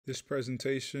This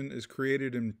presentation is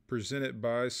created and presented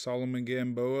by Solomon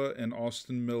Gamboa and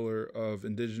Austin Miller of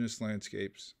Indigenous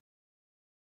Landscapes.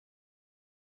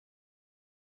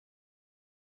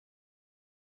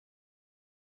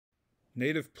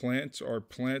 Native plants are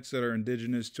plants that are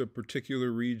indigenous to a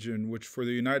particular region, which for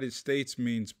the United States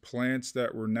means plants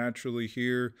that were naturally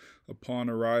here upon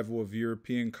arrival of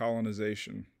European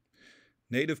colonization.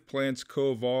 Native plants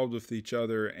co-evolved with each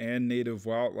other and native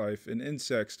wildlife and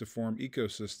insects to form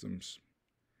ecosystems.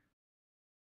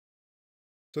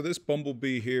 So this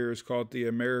bumblebee here is called the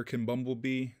American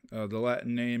bumblebee. The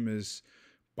Latin name is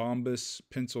Bombus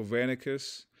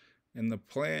pennsylvanicus, and the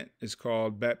plant is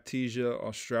called Baptisia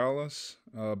australis,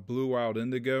 blue wild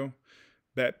indigo.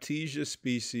 Baptisia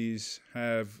species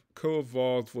have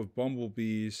co-evolved with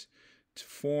bumblebees to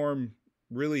form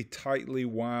really tightly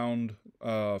wound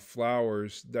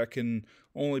flowers that can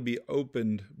only be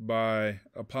opened by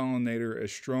a pollinator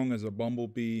as strong as a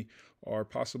bumblebee or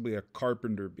possibly a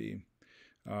carpenter bee.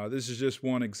 This is just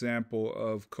one example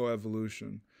of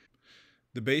coevolution.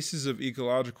 The basis of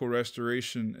ecological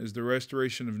restoration is the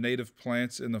restoration of native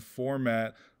plants in the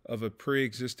format of a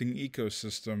pre-existing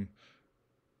ecosystem.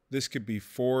 This could be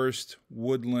forest,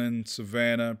 woodland,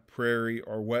 savanna, prairie,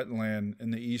 or wetland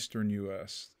in the eastern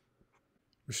U.S.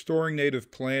 Restoring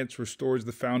native plants restores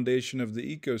the foundation of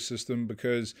the ecosystem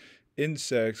because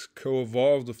insects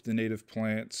co-evolved with the native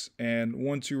plants, and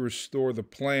once you restore the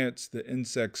plants, the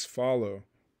insects follow.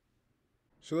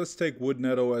 So let's take wood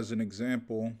nettle as an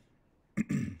example.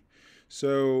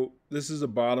 So this is a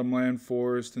bottomland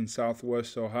forest in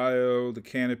southwest Ohio. The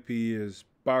canopy is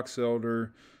box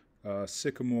elder,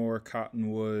 sycamore,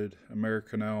 cottonwood,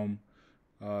 American elm,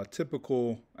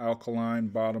 typical alkaline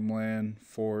bottomland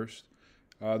forest.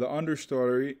 The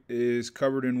understory is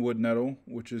covered in wood nettle,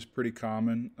 which is pretty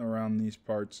common around these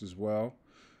parts as well.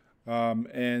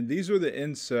 And these are the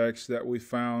insects that we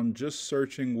found just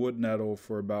searching wood nettle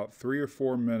for about 3 or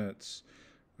 4 minutes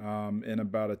in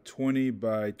about a 20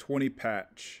 by 20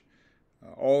 patch.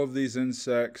 All of these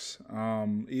insects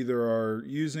either are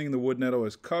using the wood nettle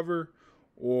as cover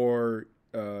or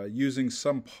using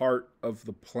some part of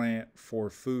the plant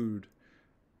for food.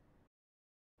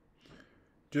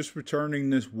 Just returning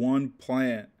this one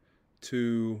plant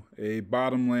to a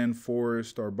bottomland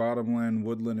forest or bottomland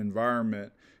woodland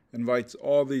environment invites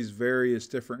all these various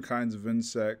different kinds of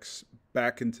insects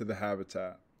back into the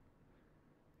habitat.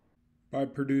 By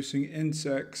producing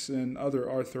insects and other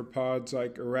arthropods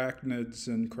like arachnids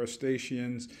and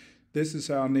crustaceans, this is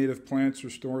how native plants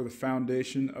restore the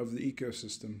foundation of the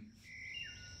ecosystem.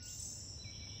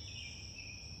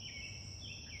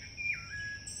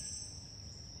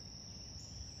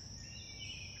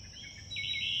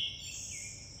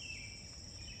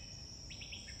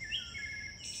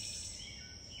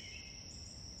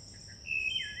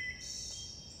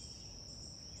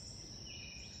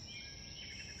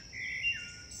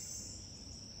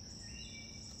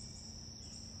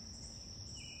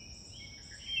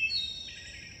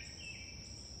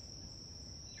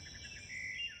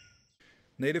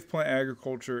 Native plant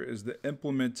agriculture is the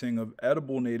implementing of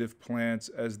edible native plants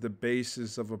as the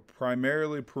basis of a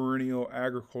primarily perennial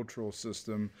agricultural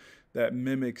system that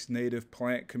mimics native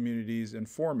plant communities and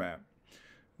format.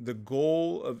 The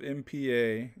goal of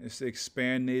NPA is to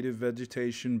expand native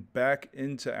vegetation back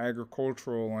into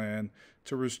agricultural land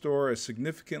to restore a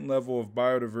significant level of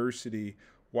biodiversity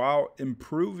while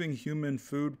improving human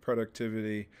food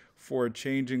productivity for a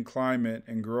changing climate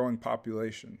and growing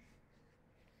population.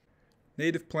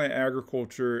 Native plant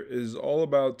agriculture is all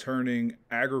about turning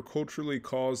agriculturally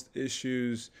caused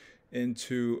issues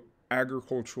into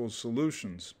agricultural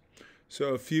solutions.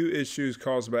 So a few issues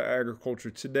caused by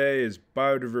agriculture today is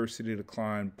biodiversity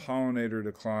decline, pollinator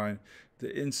decline,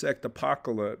 the insect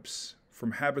apocalypse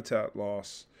from habitat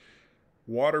loss,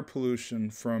 water pollution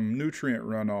from nutrient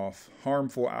runoff,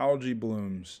 harmful algae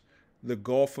blooms, the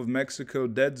Gulf of Mexico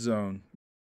dead zone.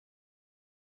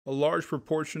 A large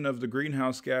proportion of the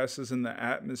greenhouse gases in the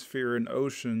atmosphere and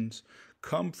oceans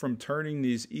come from turning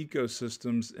these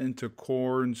ecosystems into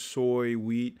corn, soy,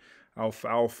 wheat,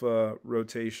 alfalfa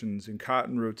rotations, and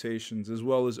cotton rotations, as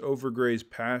well as overgrazed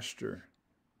pasture.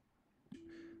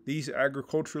 These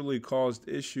agriculturally caused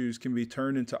issues can be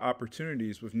turned into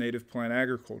opportunities with native plant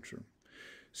agriculture.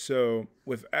 So,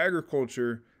 with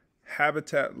agriculture,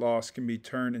 habitat loss can be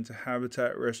turned into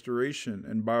habitat restoration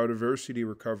and biodiversity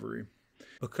recovery.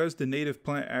 Because the native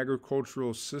plant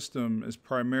agricultural system is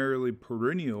primarily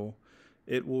perennial,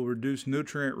 it will reduce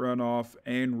nutrient runoff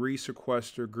and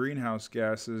resequester greenhouse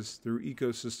gases through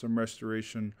ecosystem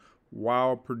restoration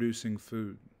while producing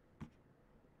food.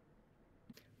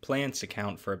 Plants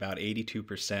account for about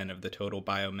 82% of the total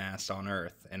biomass on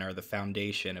Earth and are the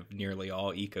foundation of nearly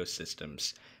all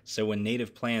ecosystems. So when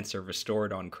native plants are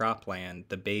restored on cropland,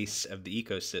 the base of the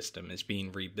ecosystem is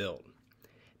being rebuilt.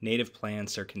 Native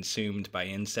plants are consumed by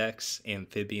insects,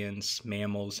 amphibians,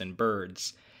 mammals, and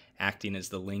birds, acting as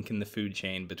the link in the food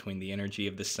chain between the energy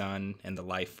of the sun and the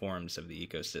life forms of the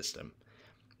ecosystem.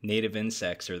 Native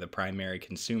insects are the primary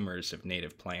consumers of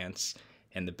native plants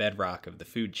and the bedrock of the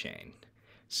food chain.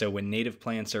 So when native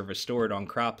plants are restored on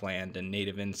cropland and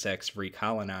native insects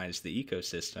recolonize the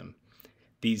ecosystem,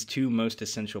 these two most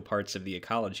essential parts of the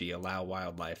ecology allow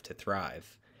wildlife to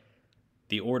thrive.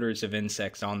 The orders of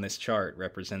insects on this chart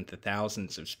represent the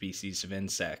thousands of species of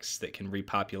insects that can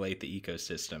repopulate the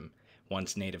ecosystem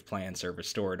once native plants are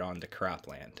restored onto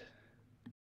cropland.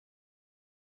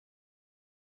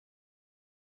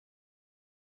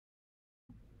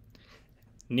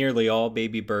 Nearly all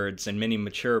baby birds and many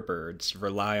mature birds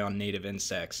rely on native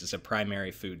insects as a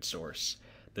primary food source.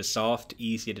 The soft,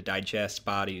 easy to digest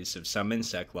bodies of some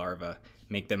insect larvae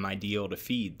make them ideal to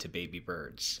feed to baby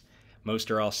birds.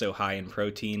 Most are also high in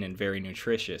protein and very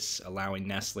nutritious, allowing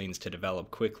nestlings to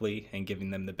develop quickly and giving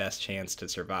them the best chance to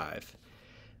survive.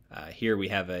 Here we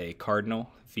have a cardinal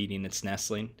feeding its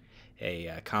nestling,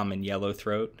 a common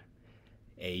yellowthroat,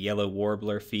 a yellow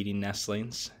warbler feeding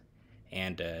nestlings,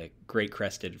 and a great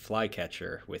crested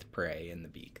flycatcher with prey in the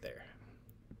beak there.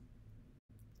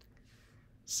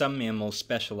 Some mammals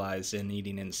specialize in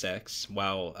eating insects,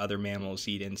 while other mammals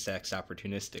eat insects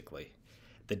opportunistically.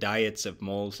 The diets of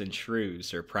moles and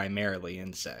shrews are primarily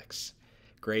insects.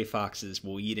 Gray foxes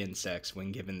will eat insects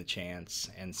when given the chance,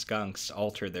 and skunks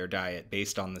alter their diet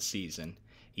based on the season,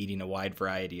 eating a wide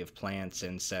variety of plants,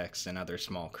 insects, and other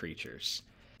small creatures.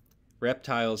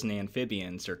 Reptiles and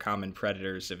amphibians are common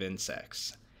predators of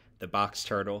insects. The box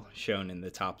turtle, shown in the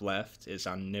top left, is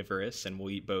omnivorous and will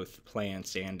eat both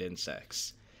plants and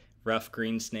insects. Rough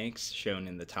green snakes, shown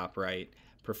in the top right,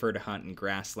 prefer to hunt in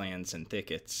grasslands and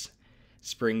thickets.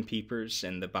 Spring peepers,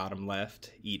 in the bottom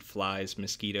left, eat flies,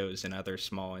 mosquitoes, and other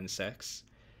small insects.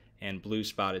 And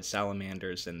blue-spotted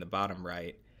salamanders, in the bottom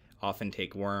right, often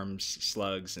take worms,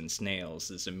 slugs, and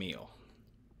snails as a meal.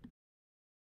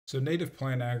 So native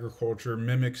plant agriculture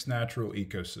mimics natural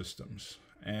ecosystems,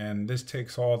 and this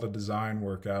takes all the design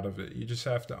work out of it. You just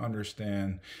have to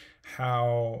understand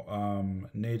how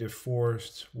native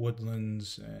forests,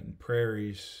 woodlands, and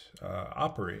prairies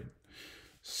operate.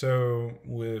 So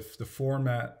with the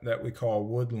format that we call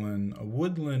woodland, a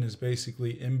woodland is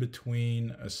basically in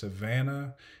between a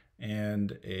savanna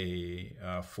and a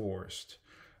forest.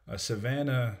 A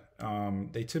savanna,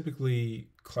 they typically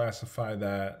classify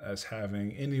that as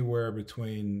having anywhere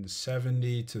between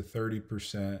 70 to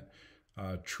 30%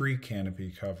 tree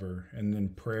canopy cover, and then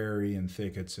prairie and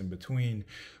thickets in between,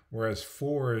 whereas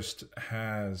forest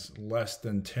has less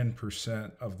than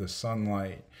 10% of the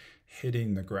sunlight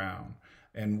hitting the ground.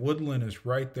 And woodland is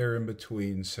right there in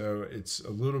between, so it's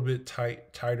a little bit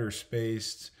tighter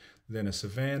spaced than a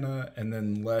savanna, and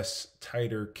then less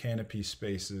tighter canopy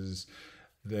spaces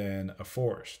than a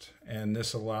forest. And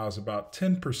this allows about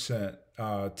 10%,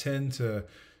 10 to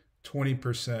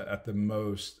 20% at the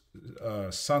most,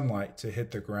 sunlight to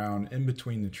hit the ground in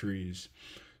between the trees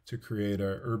to create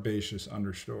a herbaceous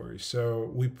understory.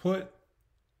 So we put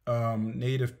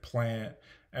native plant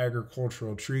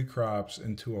agricultural tree crops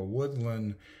into a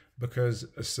woodland because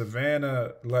a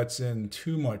savanna lets in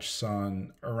too much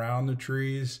sun around the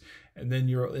trees, and then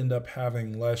you'll end up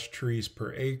having less trees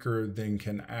per acre than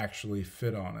can actually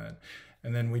fit on it.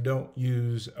 And then we don't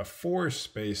use a forest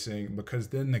spacing because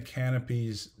then the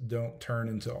canopies don't turn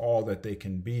into all that they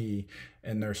can be,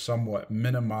 and they're somewhat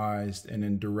minimized and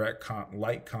in direct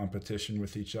light competition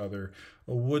with each other.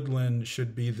 A woodland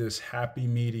should be this happy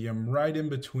medium right in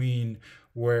between,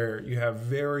 where you have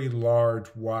very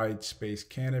large, wide space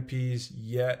canopies,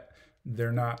 yet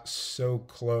they're not so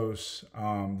close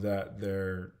that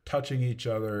they're touching each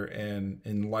other and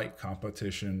in light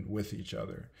competition with each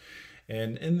other.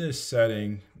 And in this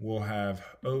setting, we'll have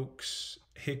oaks,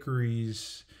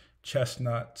 hickories,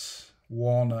 chestnuts,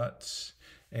 walnuts,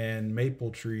 and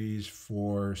maple trees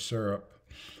for syrup.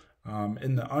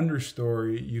 In the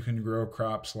understory, you can grow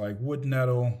crops like wood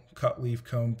nettle, cutleaf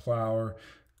coneflower,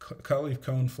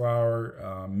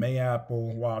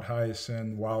 mayapple, wild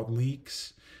hyacinth, wild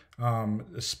leeks,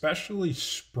 especially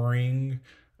spring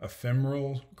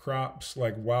ephemeral crops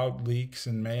like wild leeks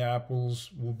and mayapples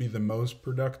will be the most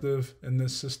productive in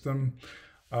this system.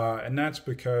 And that's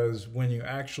because when you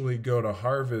actually go to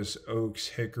harvest oaks,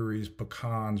 hickories,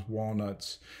 pecans,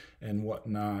 walnuts, and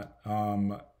whatnot.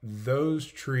 Those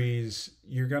trees,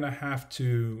 you're going to have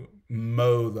to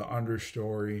mow the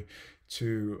understory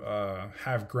to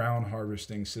have ground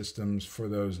harvesting systems for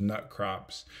those nut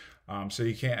crops. So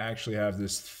you can't actually have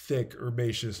this thick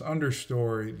herbaceous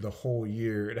understory the whole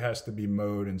year. It has to be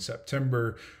mowed in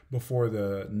September before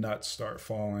the nuts start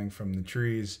falling from the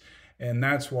trees. And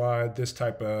that's why this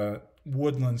type of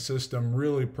woodland system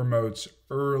really promotes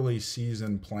early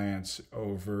season plants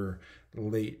over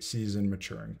late season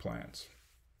maturing plants.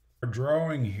 Our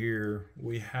drawing here,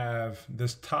 we have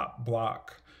this top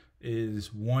block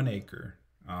is 1 acre,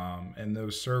 and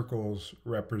those circles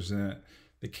represent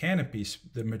the canopy,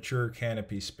 the mature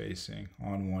canopy spacing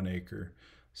on 1 acre.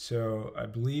 So I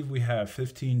believe we have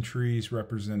 15 trees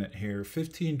represented here.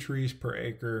 15 trees per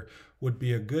acre would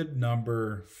be a good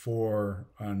number for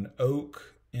an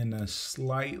oak in a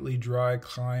slightly dry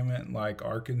climate like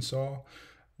Arkansas.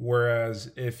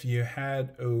 Whereas if you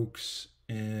had oaks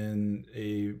in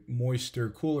a moister,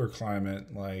 cooler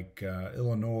climate like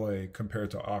Illinois compared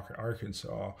to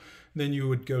Arkansas, then you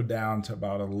would go down to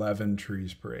about 11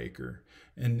 trees per acre.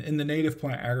 And in the native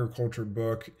plant agriculture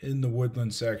book, in the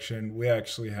woodland section, we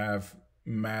actually have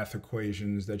math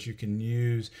equations that you can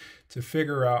use to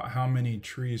figure out how many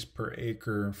trees per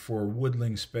acre for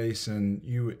woodland spacing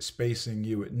you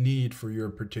would need for your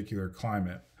particular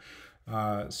climate.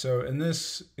 So in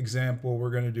this example,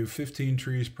 we're going to do 15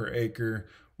 trees per acre,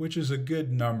 which is a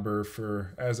good number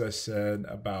for, as I said,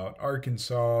 about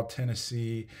Arkansas,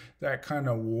 Tennessee, that kind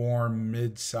of warm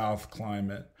mid-south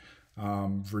climate,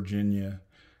 Virginia.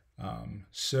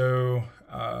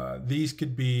 These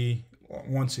could be,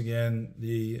 once again,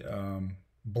 the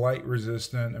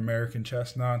blight-resistant American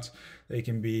chestnuts. They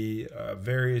can be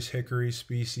various hickory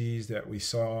species that we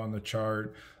saw on the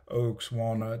chart, oaks,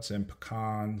 walnuts, and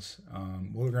pecans.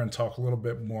 We're going to talk a little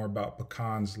bit more about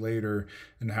pecans later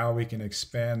and how we can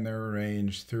expand their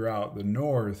range throughout the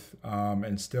north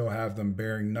and still have them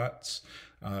bearing nuts,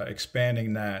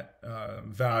 expanding that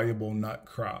valuable nut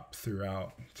crop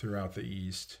throughout the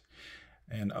east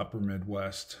and upper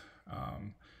Midwest.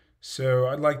 So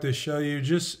I'd like to show you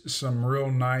just some real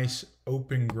nice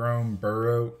open grown bur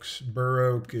oaks. Bur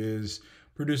oak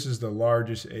produces the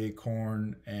largest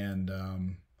acorn, and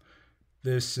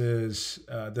this is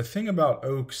the thing about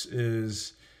oaks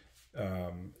is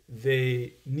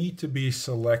they need to be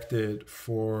selected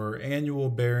for annual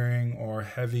bearing or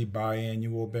heavy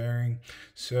biannual bearing.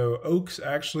 So oaks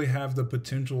actually have the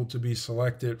potential to be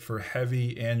selected for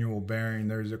heavy annual bearing.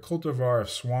 There's a cultivar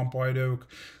of swamp white oak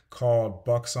called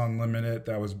Bucks Unlimited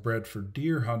that was bred for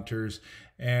deer hunters,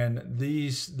 and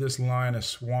this line of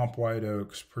swamp white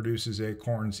oaks produces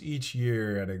acorns each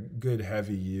year at a good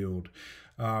heavy yield.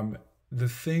 The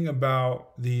thing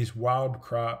about these wild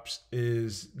crops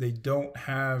is they don't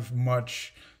have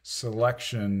much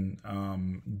selection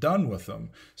done with them.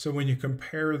 So when you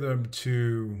compare them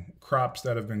to crops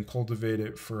that have been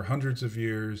cultivated for hundreds of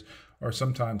years or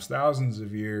sometimes thousands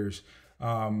of years,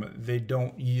 they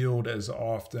don't yield as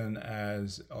often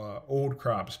as old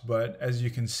crops. But as you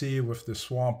can see with the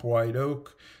swamp white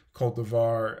oak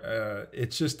cultivar,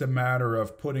 it's just a matter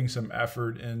of putting some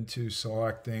effort into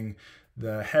selecting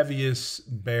the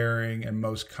heaviest bearing and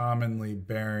most commonly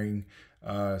bearing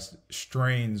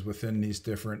strains within these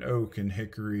different oak and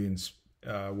hickory and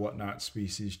whatnot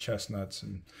species, chestnuts.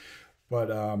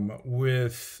 But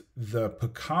with the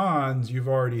pecans, you've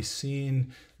already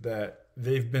seen that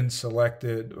they've been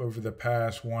selected over the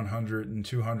past 100 and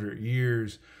 200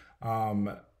 years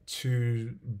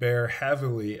to bear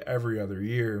heavily every other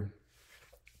year.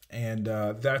 And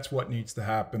that's what needs to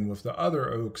happen with the other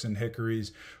oaks and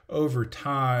hickories over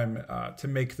time to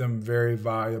make them very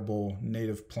viable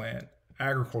native plant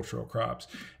agricultural crops.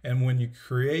 And when you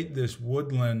create this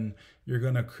woodland, you're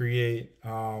going to create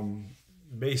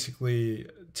basically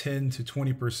 10 to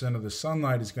 20% of the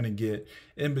sunlight is going to get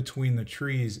in between the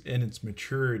trees in its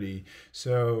maturity.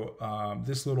 So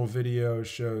this little video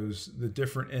shows the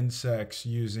different insects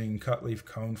using cutleaf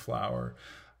coneflower.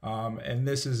 And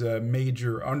this is a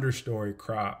major understory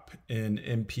crop in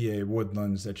MPA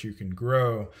woodlands that you can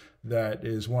grow that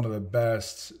is one of the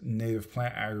best native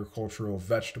plant agricultural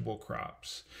vegetable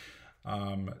crops.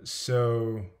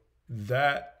 So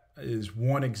that is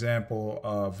one example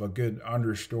of a good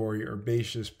understory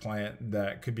herbaceous plant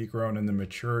that could be grown in the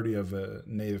maturity of a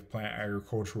native plant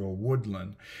agricultural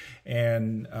woodland.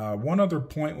 And one other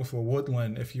point with a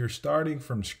woodland, if you're starting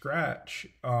from scratch,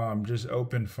 just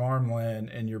open farmland,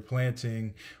 and you're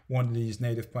planting one of these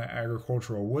native plant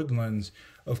agricultural woodlands,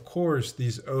 of course,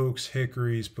 these oaks,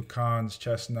 hickories, pecans,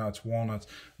 chestnuts, walnuts,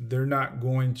 they're not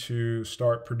going to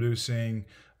start producing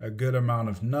a good amount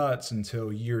of nuts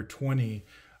until year 20.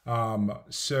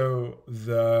 So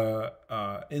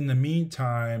in the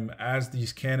meantime, as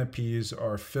these canopies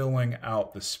are filling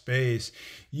out the space,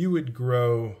 you could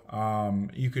grow,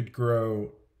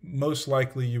 most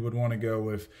likely you would want to go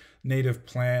with native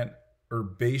plant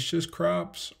herbaceous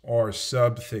crops or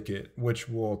sub-thicket, which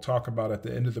we'll talk about at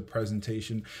the end of the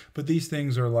presentation. But these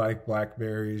things are like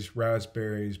blackberries,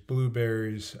 raspberries,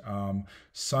 blueberries,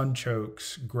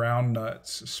 sunchokes, ground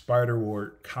nuts,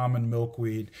 spiderwort, common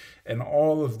milkweed, and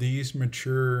all of these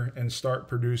mature and start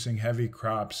producing heavy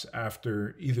crops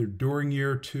after either during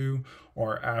year 2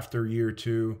 or after year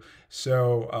 2.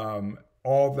 So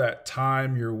all that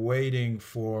time you're waiting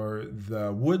for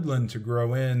the woodland to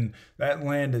grow in, that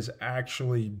land is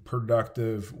actually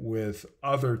productive with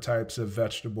other types of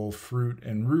vegetable, fruit,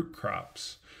 and root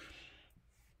crops.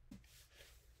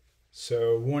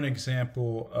 So one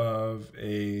example of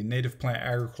a native plant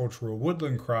agricultural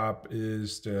woodland crop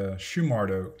is the Shumard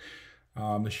oak.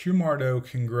 The Shumard oak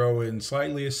can grow in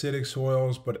slightly acidic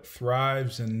soils, but it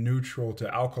thrives in neutral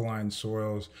to alkaline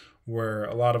soils where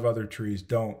a lot of other trees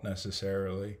don't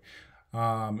necessarily.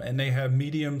 And they have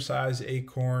medium-sized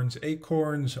acorns.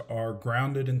 Acorns are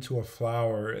grounded into a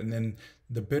flour, and then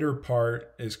the bitter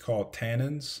part is called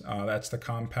tannins. That's the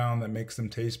compound that makes them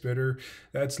taste bitter.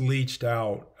 That's leached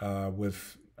out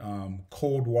with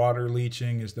cold water.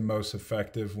 Leaching is the most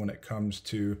effective when it comes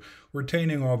to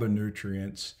retaining all the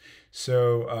nutrients.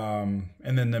 So,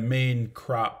 and then the main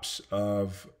crops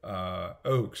of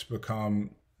oaks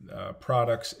become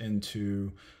products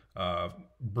into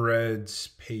breads,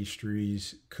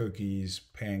 pastries, cookies,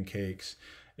 pancakes.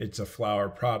 It's a flour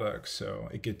product, so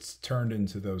it gets turned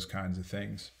into those kinds of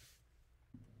things.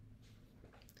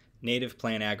 Native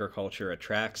plant agriculture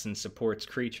attracts and supports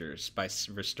creatures by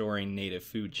restoring native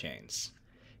food chains.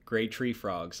 Gray tree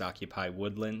frogs occupy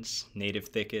woodlands, native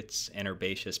thickets, and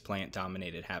herbaceous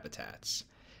plant-dominated habitats.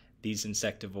 These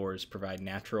insectivores provide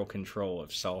natural control of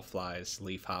sawflies,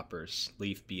 leafhoppers,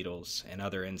 leaf beetles, and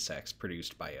other insects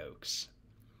produced by oaks.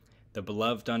 The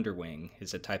beloved underwing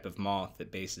is a type of moth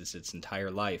that bases its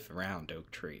entire life around oak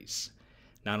trees.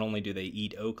 Not only do they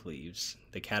eat oak leaves,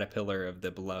 the caterpillar of the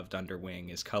beloved underwing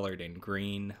is colored in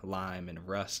green, lime, and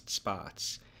rust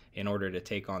spots in order to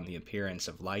take on the appearance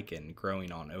of lichen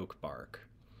growing on oak bark.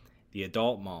 The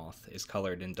adult moth is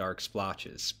colored in dark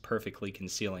splotches, perfectly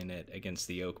concealing it against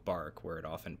the oak bark where it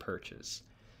often perches.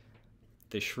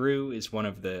 The shrew is one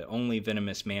of the only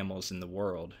venomous mammals in the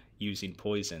world, using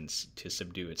poisons to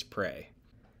subdue its prey.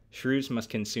 Shrews must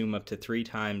consume up to 3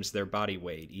 times their body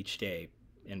weight each day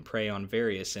and prey on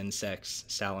various insects,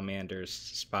 salamanders,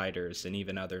 spiders, and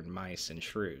even other mice and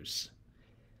shrews.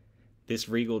 This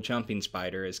regal jumping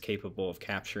spider is capable of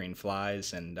capturing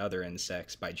flies and other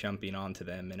insects by jumping onto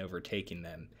them and overtaking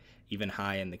them, even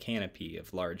high in the canopy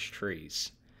of large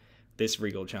trees. This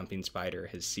regal jumping spider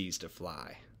has seized a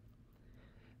fly.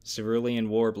 Cerulean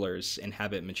warblers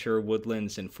inhabit mature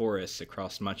woodlands and forests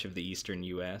across much of the eastern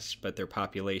U.S., but their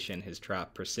population has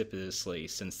dropped precipitously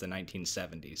since the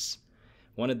 1970s.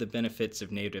 One of the benefits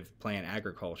of native plant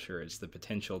agriculture is the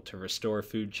potential to restore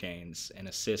food chains and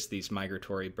assist these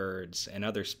migratory birds and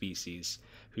other species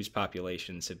whose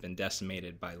populations have been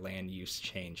decimated by land use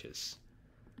changes.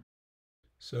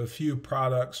 So a few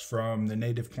products from the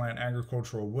native plant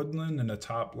agricultural woodland. In the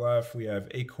top left, we have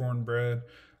acorn bread.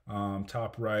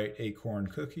 Top right, acorn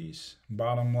cookies.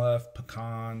 Bottom left,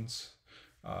 pecans.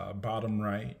 Bottom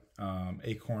right,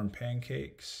 acorn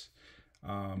pancakes.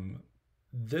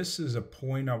 This is a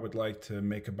point I would like to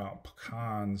make about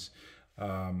pecans.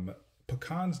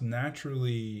 Pecans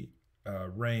naturally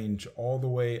range all the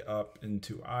way up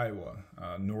into Iowa,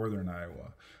 northern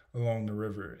Iowa, along the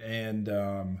river.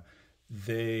 And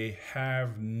they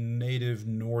have native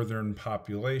northern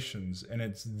populations. And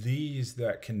it's these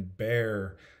that can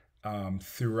bear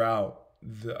throughout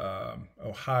the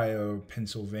Ohio,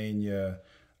 Pennsylvania,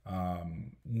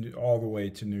 all the way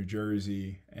to New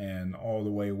Jersey and all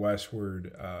the way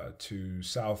westward to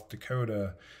South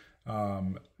Dakota.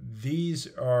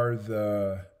 These are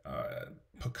the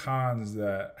pecans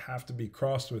that have to be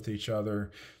crossed with each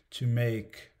other to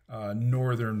make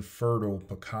northern fertile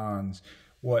pecans.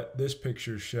 What this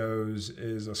picture shows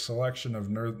is a selection of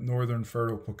northern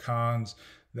fertile pecans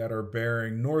that are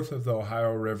bearing north of the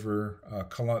Ohio River.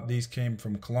 These came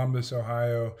from Columbus,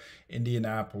 Ohio,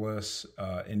 Indianapolis,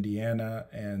 Indiana,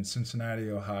 and Cincinnati,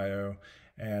 Ohio.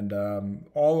 And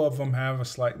all of them have a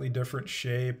slightly different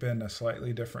shape and a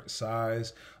slightly different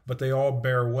size, but they all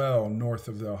bear well north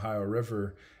of the Ohio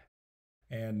River.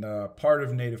 And part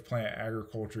of native plant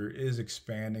agriculture is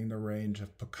expanding the range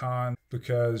of pecan,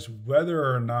 because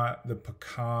whether or not the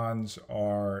pecans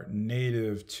are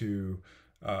native to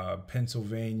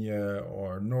Pennsylvania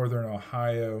or northern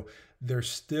Ohio, they're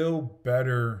still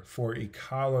better for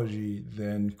ecology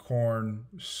than corn,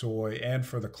 soy, and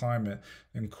for the climate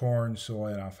than corn,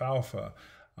 soy, and alfalfa.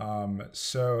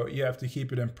 So you have to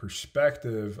keep it in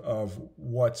perspective of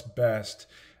what's best.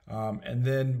 And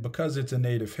then because it's a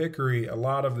native hickory, a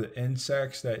lot of the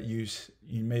insects that use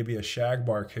maybe a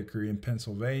shagbark hickory in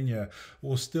Pennsylvania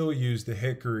will still use the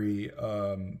hickory,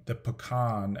 the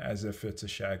pecan, as if it's a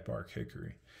shagbark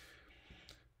hickory.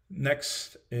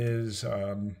 Next is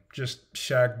just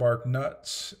shagbark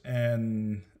nuts,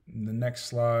 and the next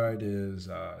slide is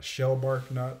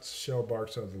shellbark nuts.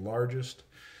 Shellbarks are the largest.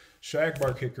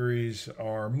 Shagbark hickories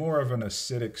are more of an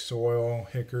acidic soil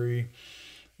hickory,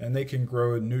 and they can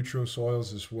grow in neutral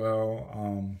soils as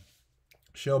well.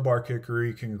 Shellbark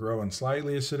hickory can grow in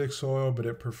slightly acidic soil, but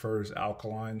it prefers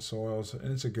alkaline soils,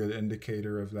 and it's a good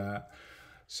indicator of that.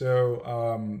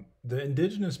 So the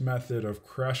indigenous method of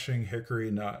crushing hickory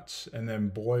nuts and then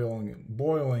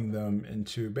boiling them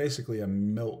into basically a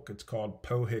milk, it's called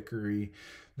po hickory.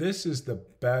 This is the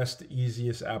best,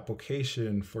 easiest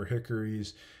application for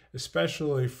hickories,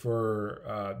 especially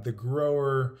for the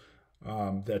grower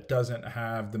that doesn't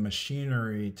have the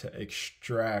machinery to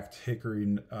extract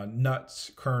hickory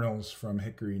nuts, kernels from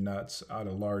hickory nuts at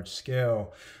a large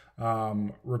scale.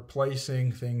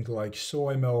 Replacing things like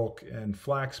soy milk and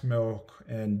flax milk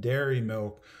and dairy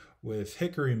milk with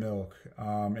hickory milk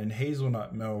and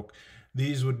hazelnut milk.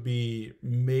 These would be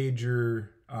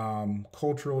major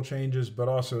cultural changes, but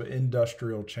also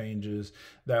industrial changes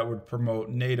that would promote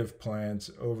native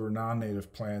plants over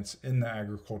non-native plants in the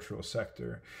agricultural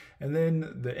sector. And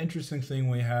then the interesting thing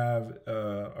we have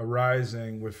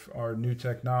arising with our new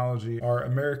technology are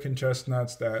American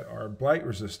chestnuts that are blight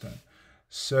resistant.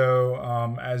 So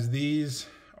as these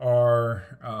are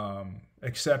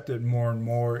accepted more and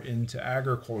more into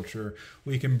agriculture,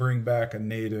 we can bring back a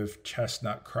native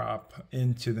chestnut crop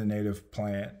into the native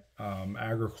plant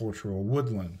agricultural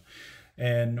woodland.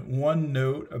 And one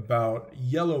note about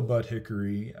yellow bud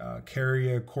hickory,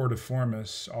 Carya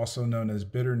cordiformis, also known as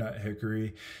bitternut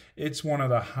hickory, it's one of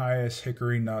the highest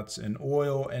hickory nuts in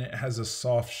oil, and it has a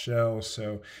soft shell,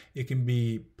 so it can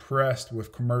be pressed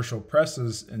with commercial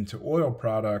presses into oil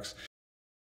products.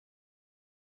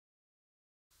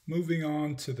 Moving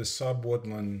on to the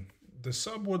subwoodland. The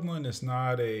subwoodland is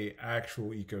not an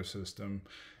actual ecosystem.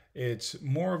 It's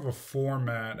more of a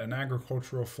format, an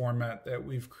agricultural format that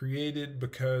we've created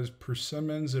because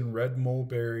persimmons and red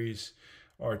mulberries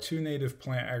are two native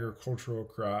plant agricultural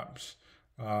crops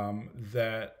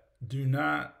that do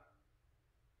not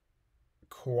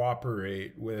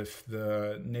cooperate with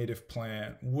the native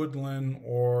plant woodland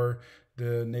or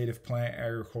the native plant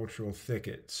agricultural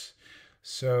thickets.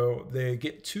 So they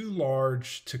get too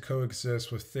large to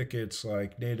coexist with thickets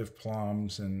like native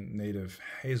plums and native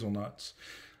hazelnuts.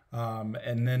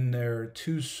 And then they're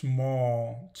too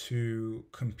small to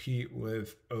compete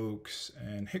with oaks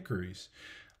and hickories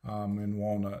and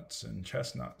walnuts and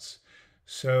chestnuts.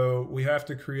 So we have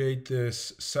to create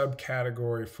this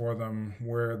subcategory for them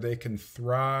where they can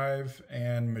thrive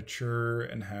and mature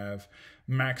and have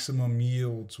maximum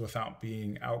yields without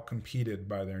being outcompeted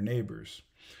by their neighbors.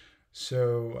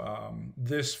 So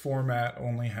this format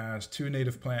only has two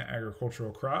native plant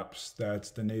agricultural crops.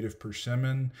 That's the native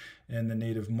persimmon and the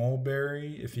native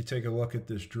mulberry. If you take a look at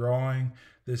this drawing,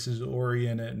 this is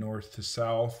oriented north to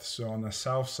south. So on the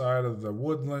south side of the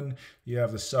woodland, you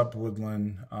have the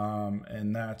subwoodland,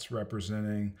 and that's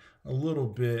representing a little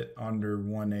bit under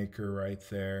 1 acre right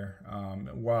there,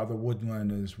 while the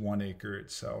woodland is 1 acre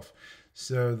itself.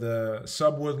 So the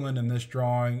subwoodland in this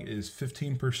drawing is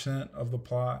 15% of the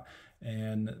plot,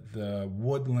 and the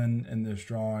woodland in this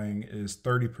drawing is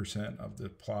 30% of the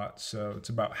plot. So it's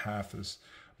about half as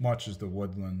much as the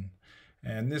woodland.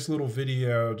 And this little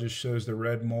video just shows the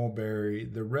red mulberry.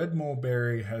 The red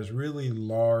mulberry has really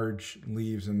large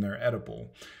leaves and they're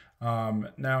edible.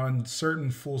 Now in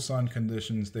certain full sun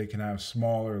conditions, they can have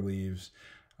smaller leaves.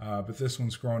 But this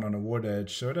one's grown on a wood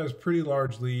edge, so it has pretty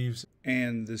large leaves.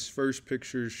 And this first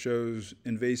picture shows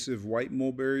invasive white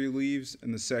mulberry leaves,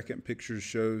 and the second picture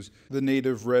shows the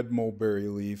native red mulberry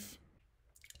leaf.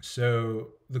 So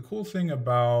the cool thing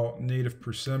about native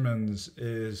persimmons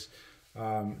is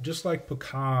just like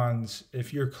pecans,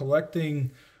 if you're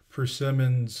collecting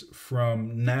persimmons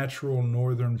from natural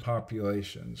northern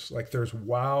populations, like there's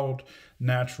wild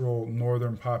natural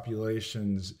northern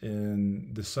populations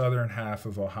in the southern half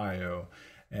of Ohio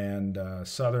and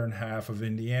southern half of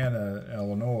Indiana,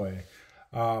 Illinois.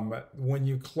 When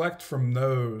you collect from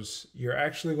those, you're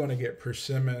actually going to get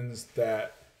persimmons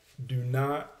that do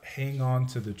not hang on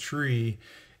to the tree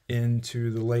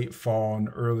into the late fall and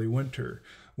early winter.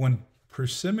 When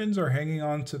persimmons are hanging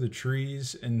on to the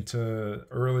trees into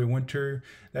early winter,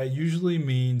 that usually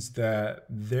means that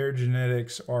their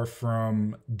genetics are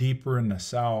from deeper in the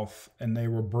south and they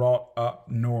were brought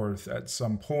up north at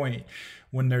some point.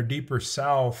 When they're deeper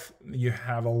south, you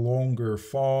have a longer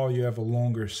fall, you have a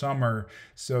longer summer,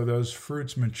 so those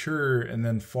fruits mature and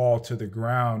then fall to the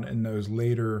ground in those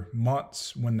later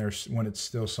months when it's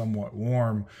still somewhat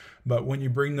warm. But when you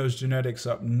bring those genetics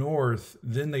up north,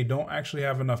 then they don't actually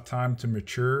have enough time to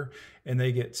mature and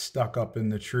they get stuck up in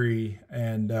the tree.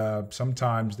 And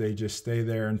sometimes they just stay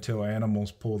there until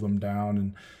animals pull them down,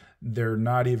 and they're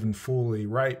not even fully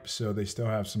ripe, so they still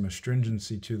have some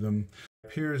astringency to them.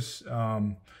 Here's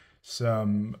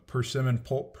some persimmon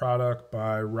pulp product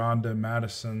by Rhonda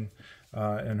Madison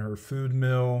and her food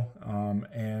mill,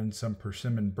 and some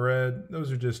persimmon bread.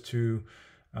 Those are just two.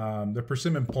 The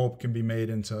persimmon pulp can be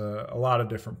made into a lot of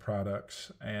different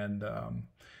products, and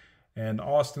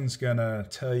Austin's gonna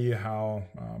tell you how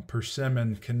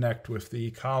persimmon connect with the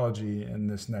ecology in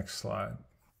this next slide.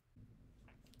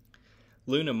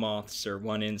 Luna moths are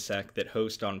one insect that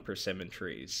host on persimmon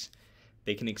trees.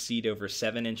 They can exceed over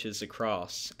 7 inches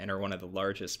across and are one of the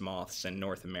largest moths in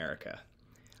North America.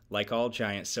 Like all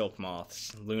giant silk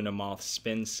moths, Luna moths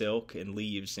spin silk and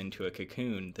leaves into a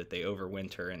cocoon that they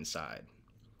overwinter inside.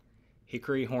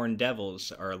 Hickory horned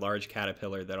devils are a large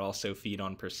caterpillar that also feed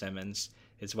on persimmons,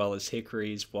 as well as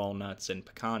hickories, walnuts, and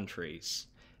pecan trees,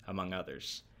 among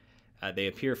others. They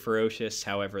appear ferocious,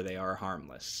 however they are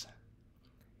harmless.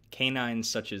 Canines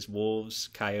such as wolves,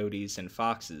 coyotes, and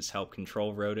foxes help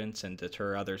control rodents and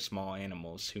deter other small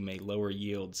animals who may lower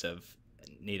yields of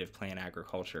native plant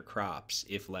agriculture crops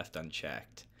if left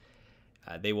unchecked.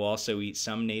 They will also eat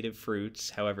some native fruits,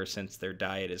 however, since their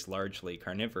diet is largely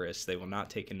carnivorous, they will not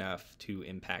take enough to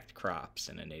impact crops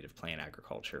in a native plant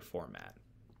agriculture format.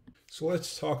 So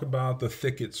let's talk about the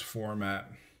thickets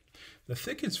format. The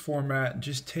thickets format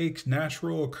just takes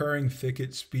natural occurring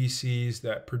thicket species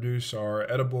that produce our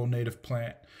edible native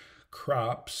plant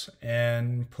crops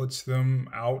and puts them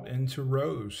out into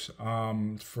rows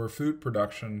for food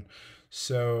production.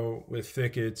 So with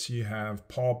thickets, you have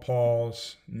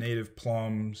pawpaws, native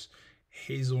plums,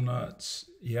 hazelnuts.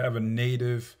 You have a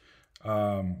native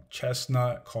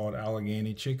chestnut called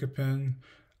Allegheny chinkapin.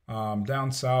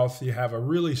 Down south, you have a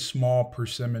really small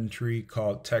persimmon tree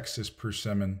called Texas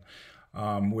persimmon,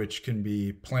 which can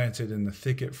be planted in the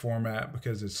thicket format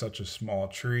because it's such a small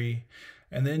tree.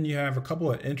 And then you have a couple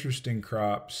of interesting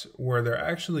crops where they're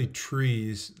actually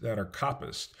trees that are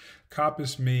coppiced.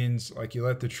 Coppice means like you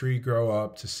let the tree grow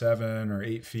up to 7 or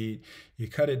 8 feet, you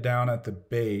cut it down at the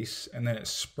base, and then it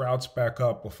sprouts back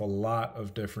up with a lot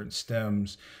of different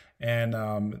stems.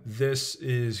 And this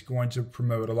is going to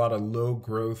promote a lot of low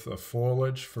growth of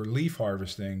foliage for leaf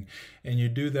harvesting. And you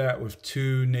do that with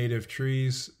 2 native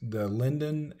trees, the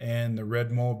linden and the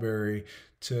red mulberry,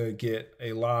 to get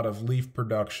a lot of leaf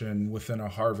production within a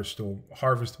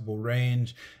harvestable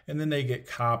range. And then they get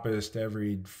coppiced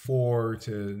every 4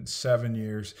 to 7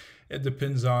 years. It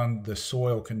depends on the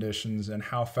soil conditions and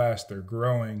how fast they're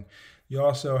growing. You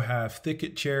also have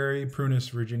thicket cherry,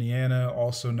 Prunus virginiana,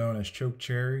 also known as choke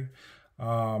cherry.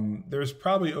 There's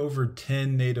probably over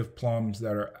 10 native plums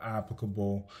that are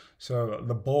applicable. So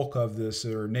the bulk of this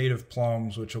are native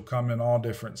plums, which will come in all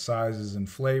different sizes and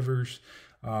flavors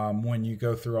when you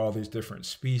go through all these different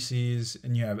species.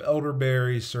 And you have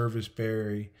elderberry,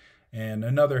 serviceberry, and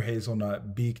another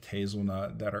hazelnut, beaked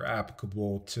hazelnut, that are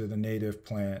applicable to the native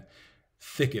plant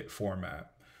thicket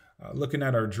format. Looking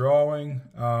at our drawing,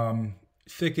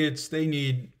 thickets, they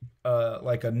need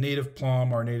like a native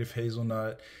plum or native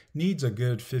hazelnut needs a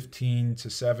good 15 to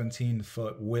 17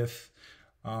 foot width.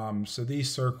 So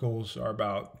these circles are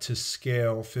about to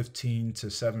scale 15 to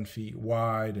 7 feet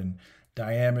wide in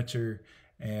diameter.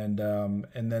 And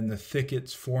then the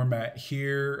thickets format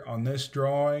here on this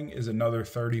drawing is another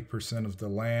 30% of the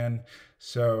land.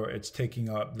 So it's taking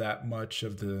up that much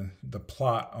of the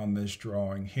plot on this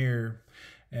drawing here.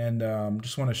 And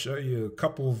just want to show you a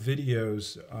couple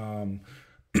videos.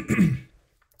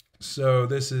 So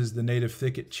this is the native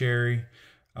thicket cherry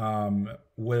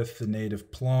with the native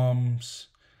plums.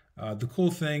 The cool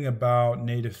thing about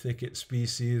native thicket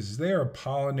species is they are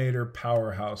pollinator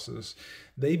powerhouses.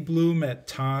 They bloom at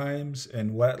times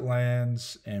in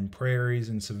wetlands and prairies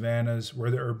and savannas where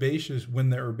when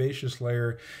the herbaceous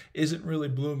layer isn't really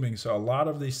blooming. So a lot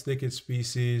of these thicket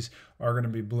species are going to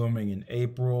be blooming in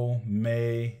April,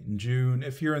 May, and June.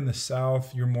 If you're in the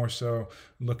South, you're more so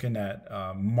looking at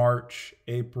March,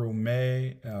 April,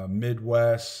 May,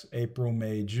 Midwest, April,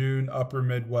 May, June, Upper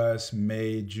Midwest,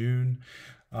 May, June.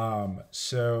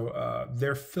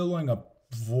 They're filling a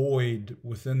void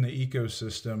within the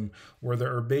ecosystem where the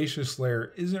herbaceous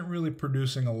layer isn't really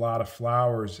producing a lot of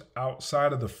flowers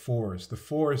outside of the forest. The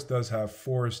forest does have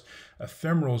forest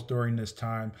ephemerals during this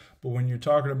time, but when you're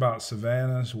talking about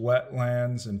savannas,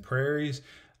 wetlands, and prairies,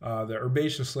 the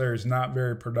herbaceous layer is not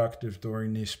very productive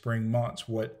during these spring months.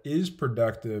 What is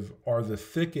productive are the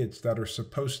thickets that are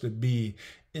supposed to be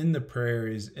in the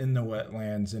prairies, in the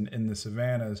wetlands, and in the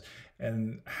savannas.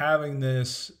 And having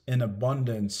this in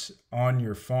abundance on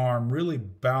your farm really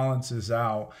balances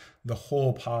out the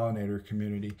whole pollinator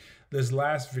community. This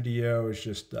last video is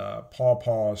just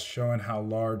pawpaws showing how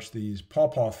large these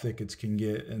pawpaw thickets can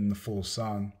get in the full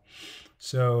sun.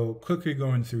 So quickly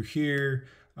going through here,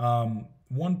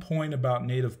 one point about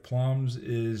native plums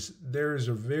is there is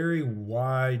a very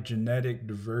wide genetic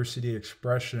diversity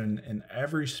expression in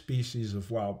every species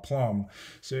of wild plum.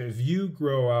 So if you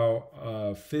grow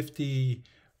out 50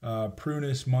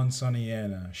 Prunus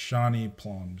munsoniana, Shawnee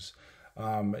plums,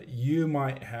 you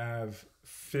might have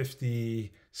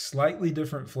 50 slightly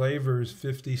different flavors,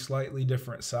 50 slightly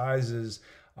different sizes,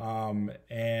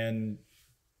 and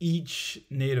each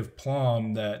native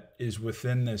plum that is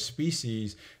within this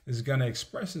species is going to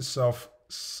express itself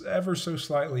ever so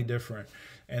slightly different.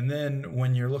 And then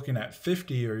when you're looking at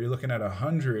 50 or you're looking at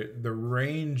 100, the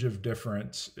range of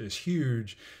difference is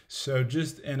huge. So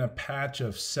just in a patch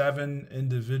of 7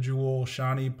 individual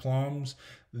Shawnee plums,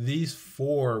 these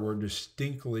 4 were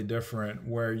distinctly different,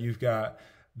 where you've got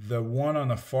the one on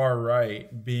the far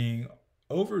right being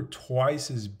over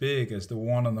twice as big as the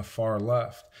one on the far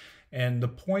left. And the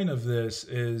point of this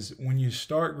is when you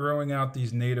start growing out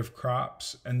these native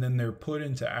crops and then they're put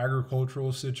into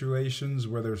agricultural situations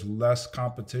where there's less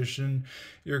competition,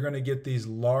 you're going to get these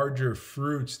larger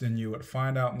fruits than you would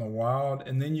find out in the wild.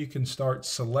 And then you can start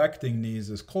selecting these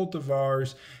as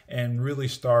cultivars and really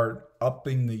start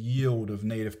upping the yield of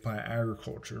native plant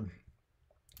agriculture.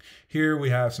 Here we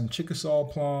have some Chickasaw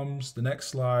plums. The next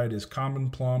slide is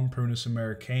common plum, Prunus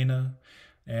americana.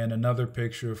 And another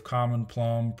picture of common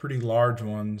plum, pretty large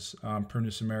ones,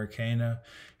 Prunus americana.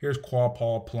 Here's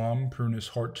quapaw plum, Prunus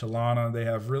hortulana. They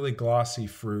have really glossy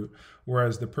fruit,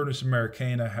 whereas the Prunus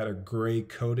americana had a gray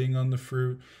coating on the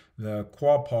fruit. The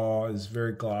quapaw is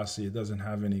very glossy. It doesn't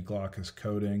have any glaucous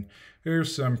coating.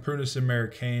 Here's some Prunus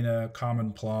americana,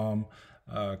 common plum,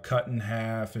 cut in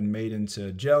half and made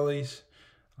into jellies.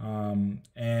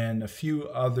 And a few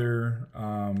other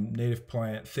native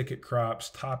plant thicket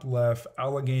crops. Top left,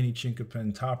 Allegheny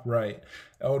chinkapin. Top right,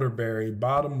 elderberry.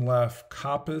 Bottom left,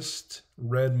 coppiced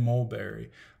red mulberry.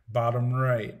 Bottom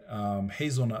right,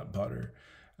 hazelnut butter.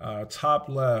 Top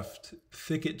left,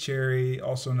 thicket cherry,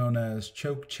 also known as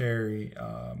choke cherry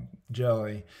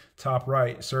jelly. Top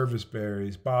right, service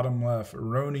berries. Bottom left,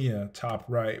 aronia. Top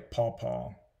right,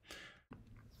 pawpaw.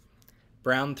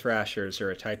 Brown thrashers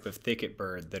are a type of thicket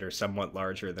bird that are somewhat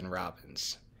larger than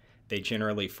robins. They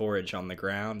generally forage on the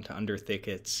ground, under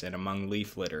thickets, and among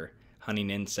leaf litter,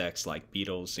 hunting insects like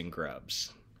beetles and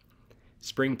grubs.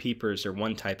 Spring peepers are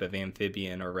one type of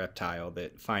amphibian or reptile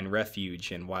that find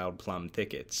refuge in wild plum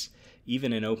thickets,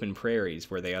 even in open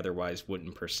prairies where they otherwise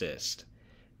wouldn't persist.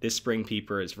 This spring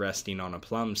peeper is resting on a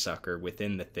plum sucker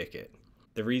within the thicket.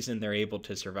 The reason they're able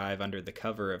to survive under the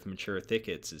cover of mature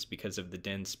thickets is because of the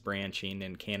dense branching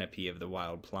and canopy of the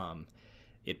wild plum.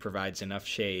 It provides enough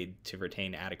shade to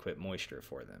retain adequate moisture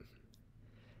for them.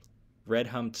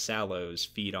 Red-humped sallows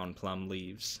feed on plum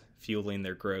leaves, fueling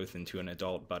their growth into an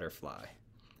adult butterfly.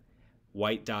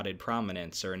 White-dotted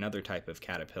prominents are another type of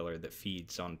caterpillar that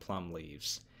feeds on plum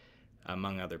leaves,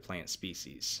 among other plant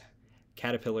species.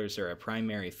 Caterpillars are a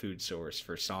primary food source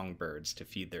for songbirds to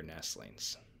feed their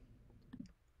nestlings.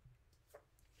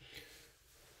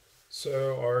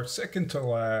 So our second to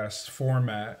last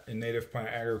format in native plant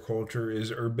agriculture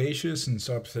is herbaceous and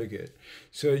subthicket.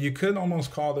 So you could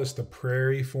almost call this the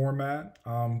prairie format,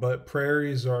 but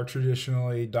prairies are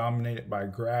traditionally dominated by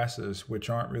grasses, which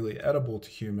aren't really edible to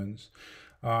humans.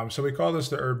 So we call this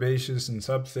the herbaceous and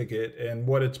subthicket, and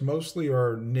what it's mostly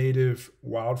are native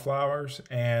wildflowers,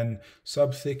 and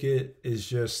subthicket is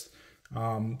just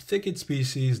Thicket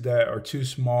species that are too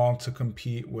small to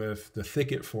compete with the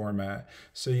thicket format.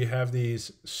 So you have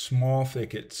these small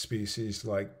thicket species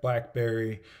like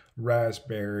blackberry,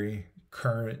 raspberry,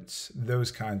 currants,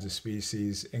 those kinds of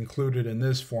species included in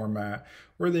this format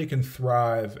where they can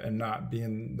thrive and not be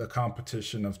in the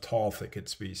competition of tall thicket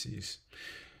species.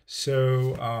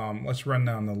 So let's run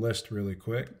down the list really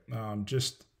quick.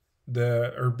 Just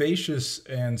the herbaceous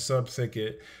and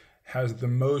subthicket has the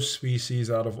most species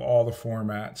out of all the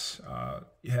formats.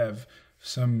 You have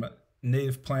some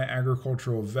native plant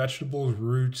agricultural vegetables,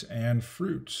 roots, and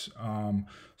fruits.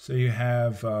 So you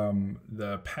have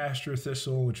the pasture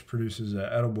thistle, which produces an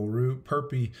edible root.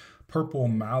 Purple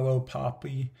mallow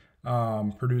poppy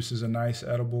produces a nice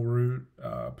edible root.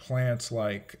 Plants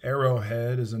like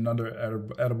arrowhead is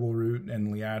another edible root, and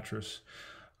liatris.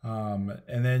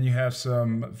 And then you have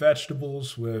some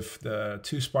vegetables with the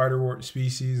two spiderwort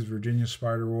species, Virginia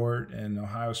spiderwort and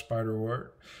Ohio spiderwort.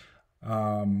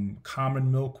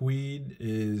 Common milkweed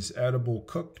is edible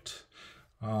cooked.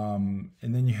 And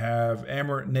then you have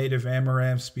native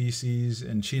amaranth species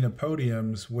and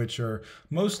chenopodiums, which are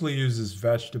mostly used as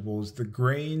vegetables. The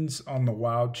grains on the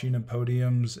wild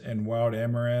chenopodiums and wild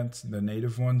amaranths, the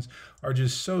native ones, are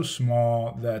just so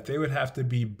small that they would have to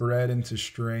be bred into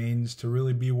strains to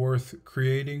really be worth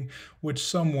creating, which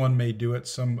someone may do at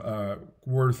some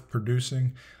worth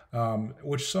producing.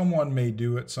 Which someone may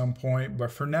do at some point, but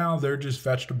for now they're just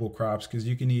vegetable crops because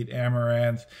you can eat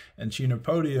amaranth and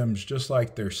chenopodiums just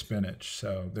like they're spinach,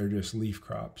 so they're just leaf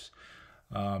crops.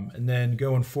 And then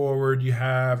going forward, you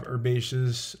have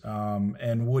herbaceous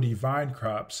and woody vine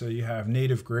crops. So you have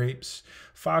native grapes,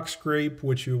 fox grape,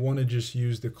 which you want to just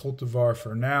use the cultivar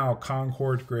for now,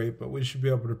 Concord grape, but we should be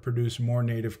able to produce more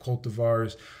native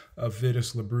cultivars of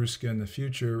Vitis labrusca in the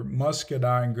future.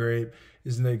 Muscadine grape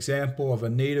is an example of a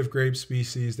native grape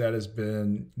species that has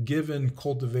been given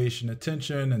cultivation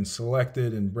attention and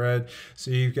selected and bred.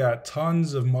 So you've got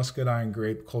tons of muscadine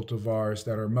grape cultivars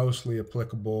that are mostly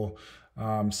applicable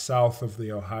south of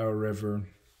the Ohio River.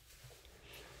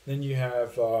 Then you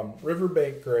have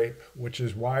riverbank grape, which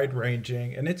is wide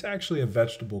ranging, and it's actually a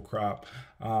vegetable crop.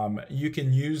 You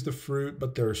can use the fruit,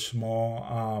 but they're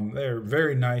small. They're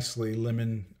very nicely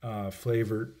lemon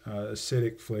flavored,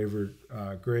 acidic flavored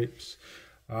grapes.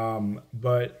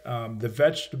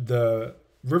 The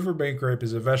riverbank grape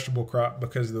is a vegetable crop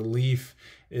because the leaf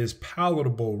is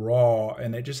palatable raw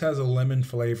and it just has a lemon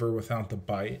flavor without the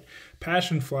bite.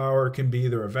 Passion flower can be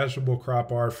either a vegetable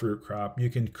crop or a fruit crop. You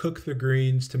can cook the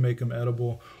greens to make them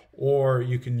edible, or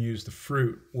you can use the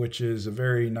fruit, which is a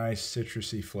very nice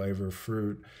citrusy flavor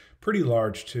fruit. Pretty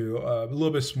large too, a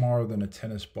little bit smaller than a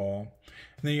tennis ball.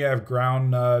 And then you have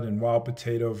groundnut and wild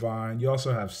potato vine. You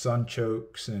also have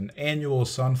sunchokes, and annual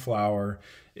sunflower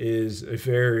is a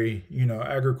very,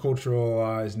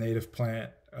 agriculturalized native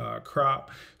plant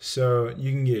crop. So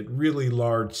you can get really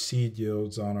large seed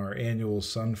yields on our annual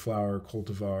sunflower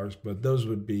cultivars, but those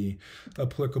would be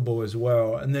applicable as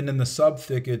well. And then in the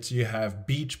subthickets, you have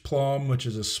beach plum, which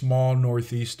is a small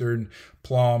northeastern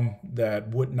plum that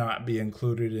would not be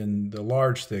included in the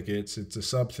large thickets. It's a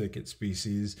subthicket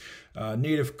species.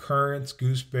 Native currants,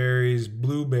 gooseberries,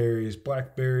 blueberries,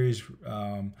 blackberries,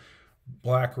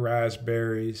 black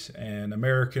raspberries, and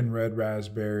American red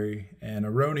raspberry, and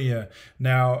aronia.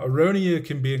 Now, aronia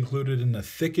can be included in the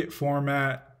thicket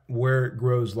format where it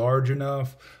grows large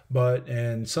enough, but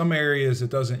in some areas it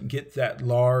doesn't get that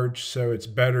large, so it's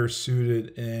better suited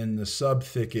in the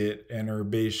subthicket and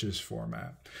herbaceous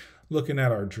format. Looking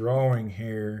at our drawing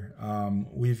here,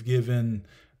 we've given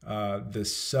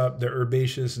the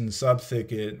herbaceous and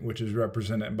subthicket, which is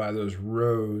represented by those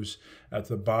rows at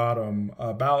the bottom,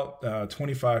 about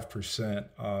 25%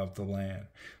 of the land.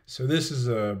 So this is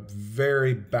a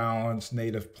very balanced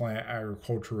native plant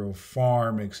agricultural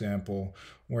farm example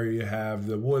where you have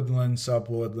the woodland,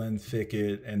 subwoodland,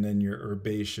 thicket, and then your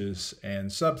herbaceous and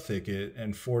subthicket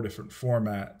in 4 different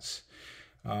formats.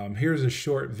 Here's a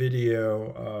short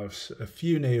video of a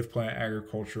few native plant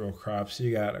agricultural crops.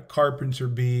 You got a carpenter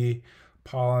bee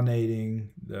pollinating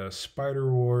the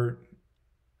spiderwort.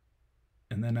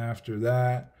 And then after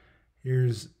that,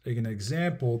 here's an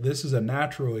example. This is a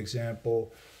natural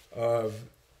example of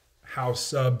how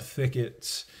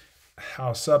subthickets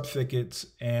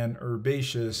and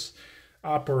herbaceous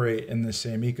operate in the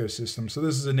same ecosystem. So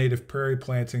this is a native prairie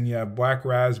planting. You have black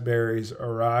raspberries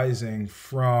arising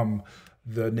from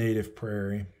the native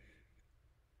prairie.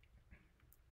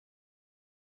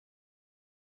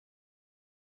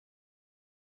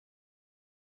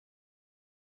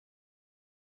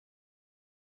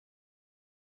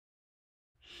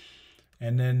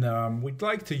 And then we'd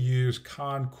like to use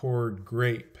Concord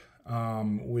grape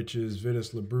which is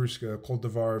Vitis labrusca,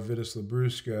 cultivar Vitis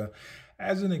labrusca,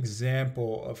 as an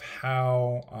example of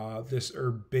how this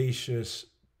herbaceous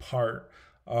part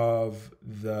of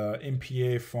the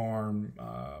MPA farm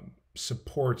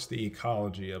supports the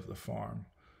ecology of the farm.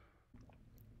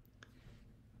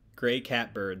 Gray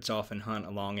catbirds often hunt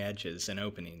along edges and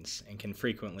openings and can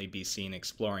frequently be seen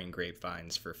exploring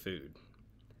grapevines for food.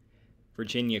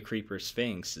 Virginia creeper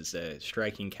sphinx is a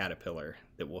striking caterpillar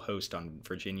that will host on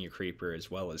Virginia creeper as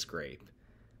well as grape.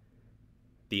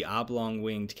 The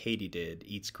oblong-winged katydid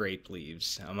eats grape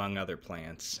leaves, among other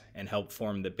plants, and help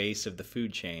form the base of the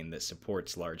food chain that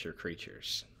supports larger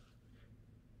creatures.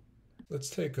 Let's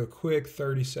take a quick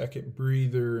 30-second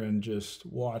breather and just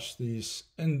watch these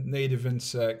native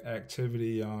insect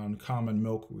activity on common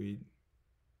milkweed.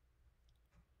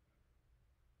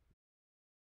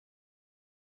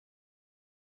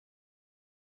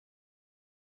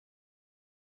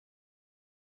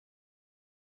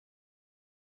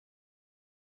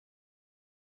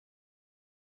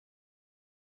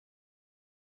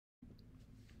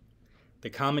 The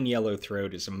common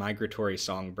yellowthroat is a migratory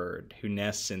songbird who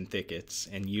nests in thickets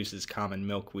and uses common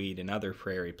milkweed and other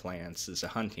prairie plants as a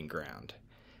hunting ground.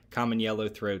 Common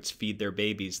yellowthroats feed their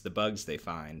babies the bugs they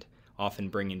find, often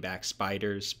bringing back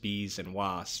spiders, bees, and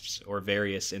wasps, or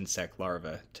various insect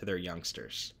larvae to their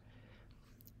youngsters.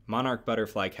 Monarch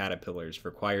butterfly caterpillars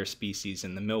require species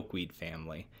in the milkweed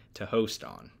family to host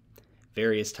on.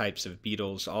 Various types of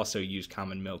beetles also use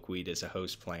common milkweed as a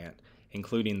host plant,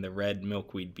 including the red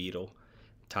milkweed beetle,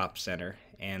 top center,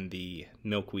 and the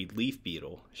milkweed leaf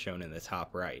beetle, shown in the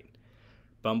top right.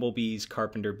 Bumblebees,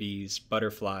 carpenter bees,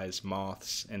 butterflies,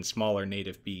 moths, and smaller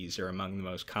native bees are among the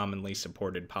most commonly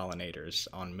supported pollinators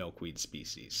on milkweed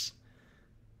species.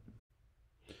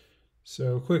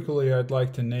 So quickly, I'd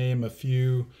like to name a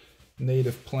few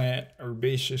native plant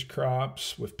herbaceous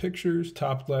crops with pictures.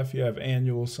 Top left, you have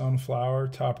annual sunflower.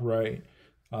 Top right,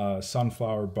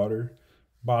 sunflower butter.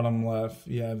 Bottom left,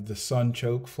 you have the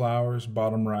sunchoke flowers.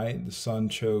 Bottom right, the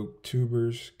sunchoke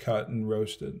tubers, cut and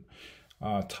roasted.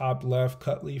 Top left,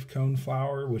 cutleaf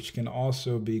coneflower, which can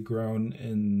also be grown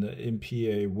in the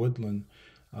MPA woodland.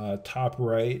 Top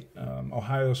right,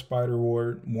 Ohio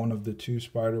spiderwort, one of the two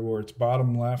spiderworts.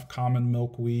 Bottom left, common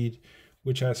milkweed,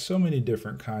 which has so many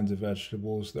different kinds of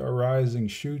vegetables. The arising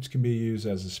shoots can be used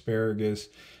as asparagus.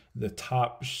 The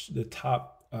top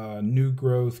new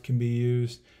growth can be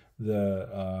used.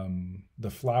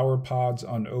 The flower pods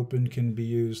unopened can be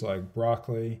used like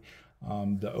broccoli.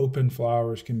 The open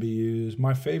flowers can be used.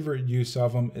 My favorite use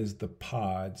of them is the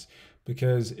pods,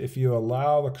 because if you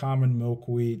allow the common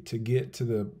milkweed to get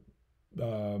to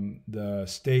the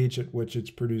stage at which it's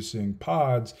producing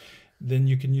pods, then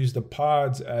you can use the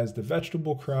pods as the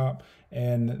vegetable crop,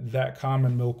 and that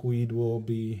common milkweed will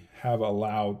have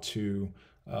allowed to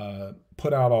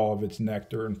put out all of its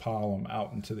nectar and pollen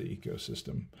out into the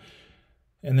ecosystem.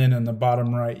 And then in the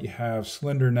bottom right, you have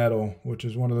slender nettle, which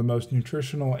is one of the most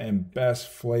nutritional and best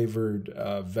flavored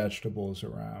vegetables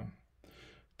around.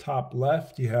 Top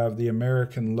left, you have the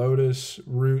American lotus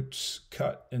roots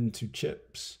cut into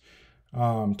chips.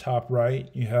 Top right,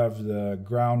 you have the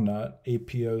groundnut,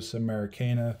 Apios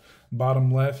americana.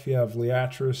 Bottom left, you have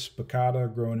Liatris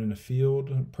spicata grown in a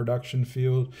field, production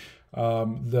field.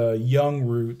 The young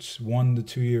roots, 1 to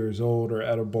 2 years old, are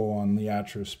edible on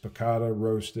Liatris spicata,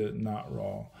 roasted, not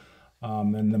raw.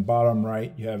 And the bottom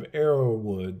right, you have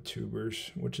arrowwood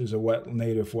tubers, which is a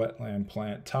native wetland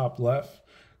plant. Top left,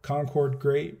 Concord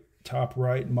grape. Top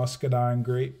right, muscadine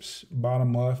grapes.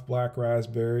 Bottom left, black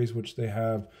raspberries, which they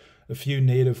have a few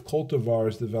native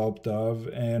cultivars developed of.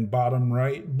 And bottom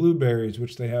right, blueberries,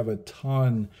 which they have a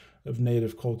ton of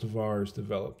native cultivars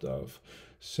developed of.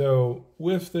 So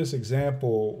with this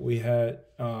example, we had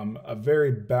a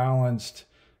very balanced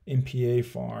MPA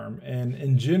farm. And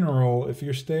in general, if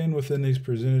you're staying within these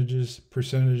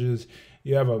percentages,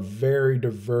 you have a very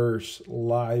diverse,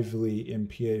 lively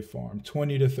MPA farm.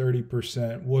 20 to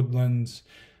 30% woodlands,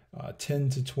 10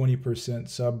 to 20%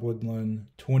 subwoodland,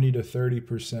 20 to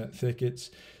 30%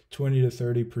 thickets, 20 to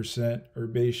 30%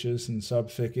 herbaceous and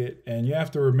subthicket. And you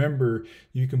have to remember,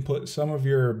 you can put some of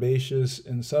your herbaceous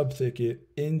and subthicket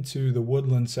into the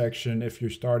woodland section if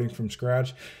you're starting from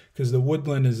scratch, because the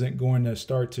woodland isn't going to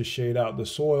start to shade out the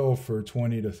soil for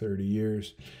 20 to 30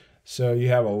 years. So you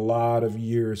have a lot of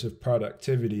years of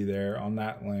productivity there on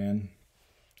that land.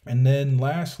 And then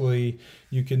lastly,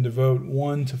 you can devote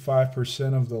 1 to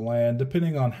 5% of the land,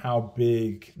 depending on how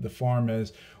big the farm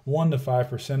is, 1 to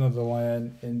 5% of the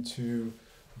land into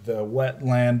the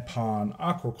wetland pond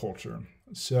aquaculture.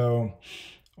 So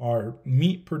our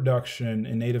meat production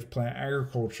in native plant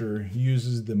agriculture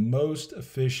uses the most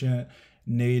efficient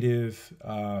native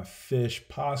fish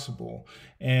possible.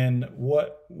 And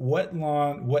what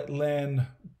wetland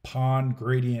pond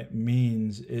gradient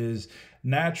means is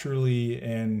naturally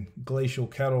in glacial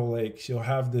kettle lakes, you'll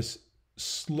have this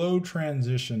slow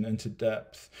transition into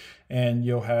depth, and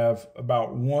you'll have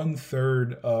about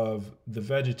 1/3 of the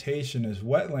vegetation is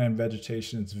wetland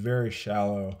vegetation. It's very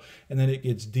shallow, and then it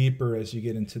gets deeper as you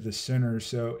get into the center.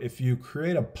 So if you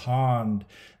create a pond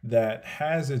that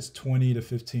has its 20 to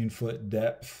 15 foot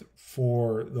depth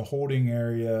for the holding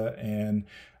area and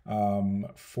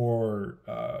for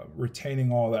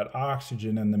retaining all that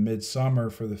oxygen in the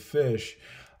midsummer for the fish,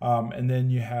 and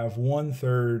then you have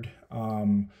 1/3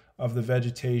 of the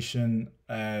vegetation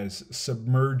as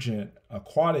submergent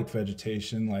aquatic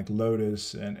vegetation like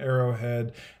lotus and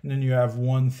arrowhead, and then you have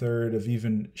 1/3 of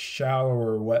even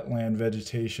shallower wetland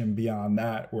vegetation beyond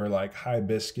that, where like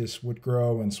hibiscus would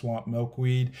grow and swamp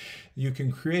milkweed. You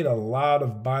can create a lot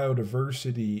of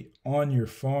biodiversity on your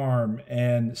farm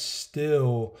and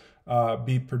still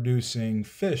be producing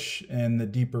fish in the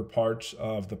deeper parts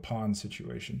of the pond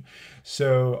situation.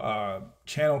 So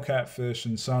channel catfish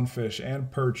and sunfish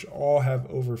and perch all have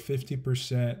over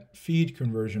 50% feed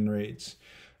conversion rates.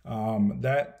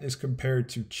 That is compared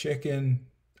to chicken,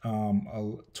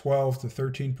 a 12 to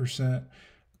 13%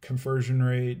 conversion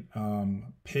rate,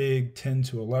 pig 10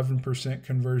 to 11%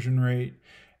 conversion rate,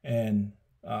 and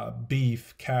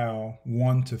beef, cow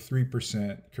 1 to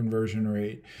 3% conversion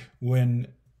rate. When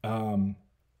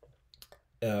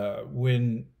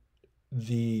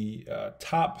the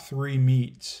top three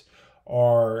meats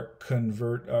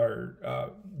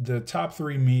the top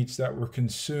three meats that were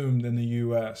consumed in the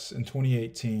U.S. in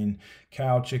 2018,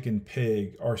 cow, chicken,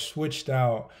 pig, are switched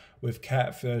out with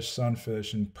catfish,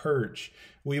 sunfish, and perch,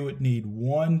 we would need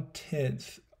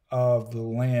 1/10 of the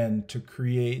land to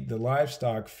create the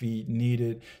livestock feed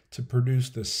needed to produce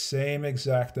the same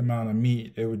exact amount of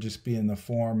meat. It would just be in the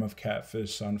form of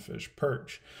catfish, sunfish,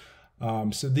 perch.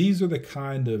 So these are the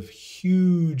kind of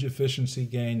huge efficiency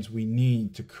gains we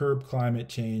need to curb climate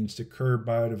change, to curb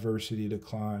biodiversity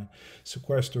decline,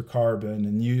 sequester carbon,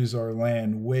 and use our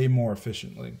land way more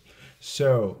efficiently.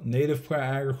 So native plant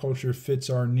agriculture fits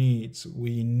our needs.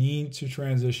 We need to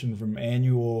transition from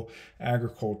annual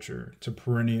agriculture to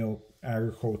perennial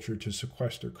agriculture to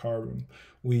sequester carbon.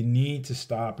 We need to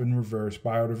stop and reverse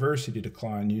biodiversity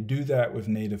decline. You do that with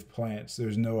native plants.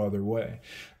 There's no other way.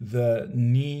 The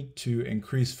need to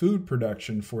increase food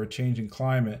production for a changing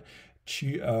climate,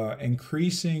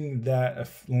 increasing that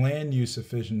land use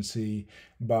efficiency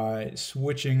by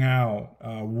switching out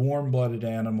warm-blooded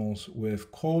animals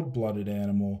with cold-blooded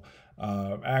animal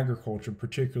agriculture,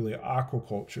 particularly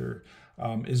aquaculture,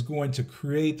 is going to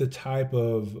create the type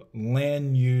of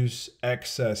land use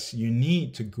excess you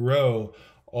need to grow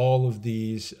all of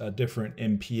these different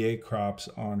MPA crops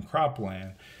on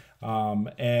cropland.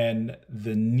 And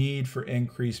the need for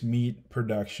increased meat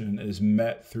production is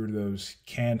met through those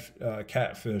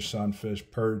catfish, sunfish,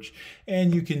 perch,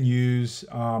 and you can use,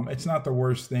 it's not the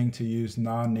worst thing to use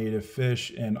non-native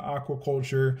fish in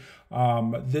aquaculture.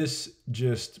 This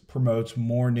just promotes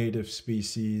more native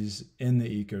species in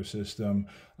the ecosystem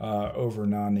over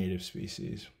non-native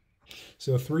species.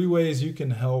 So 3 ways you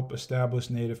can help establish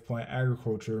native plant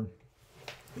agriculture.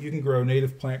 You can grow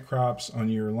native plant crops on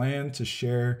your land to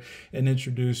share and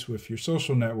introduce with your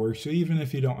social network. So even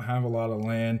if you don't have a lot of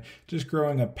land, just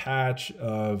growing a patch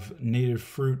of native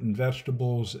fruit and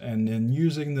vegetables and then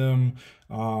using them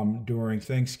during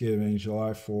Thanksgiving,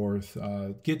 July 4th,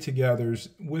 get-togethers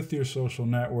with your social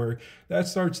network. That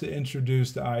starts to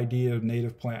introduce the idea of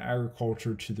native plant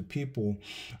agriculture to the people.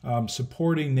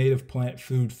 Supporting native plant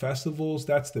food festivals,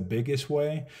 that's the biggest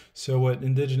way. So what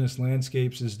Indigenous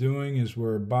Landscapes is doing is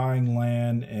we're buying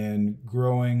land and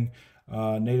growing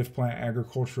native plant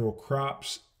agricultural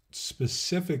crops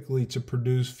specifically to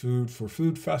produce food for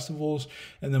food festivals,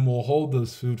 and then we'll hold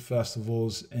those food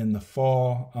festivals in the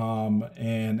fall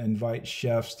and invite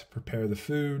chefs to prepare the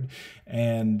food,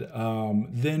 and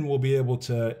then we'll be able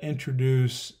to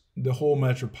introduce the whole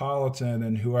metropolitan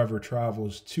and whoever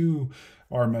travels to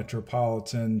our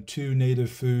metropolitan to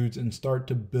native foods and start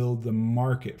to build the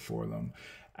market for them.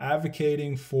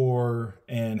 Advocating for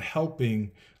and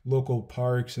helping local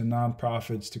parks and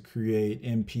nonprofits to create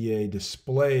MPA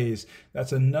displays,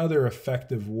 that's another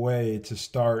effective way to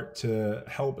start to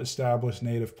help establish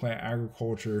native plant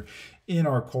agriculture in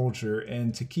our culture.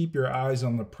 And to keep your eyes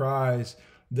on the prize,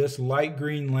 This light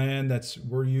green land that's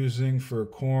we're using for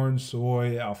corn,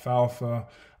 soy, alfalfa,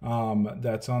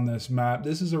 that's on this map,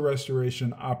 this is a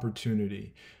restoration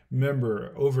opportunity.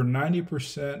 Remember, over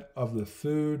 90% of the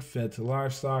food fed to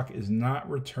livestock is not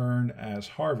returned as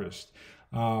harvest.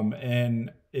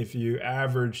 And if you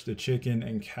average the chicken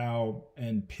and cow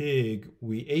and pig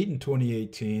we ate in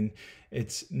 2018,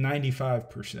 it's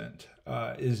 95%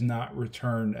 is not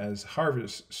returned as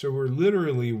harvest. So we're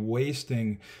literally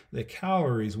wasting the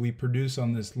calories we produce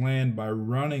on this land by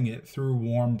running it through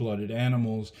warm-blooded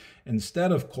animals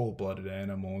instead of cold-blooded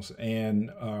animals, and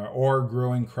or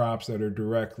growing crops that are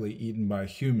directly eaten by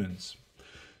humans.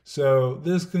 So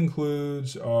this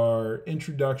concludes our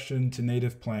introduction to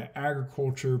native plant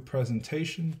agriculture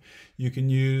presentation. You can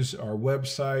use our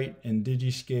website,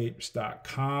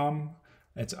 indigiscapes.com.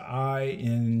 That's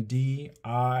INDIGE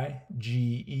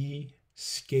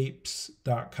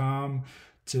scapes.com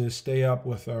to stay up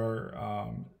with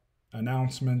our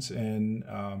announcements. And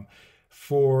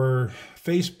for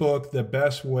Facebook, the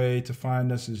best way to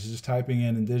find us is just typing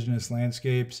in Indigenous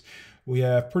Landscapes. We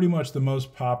have pretty much the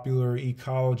most popular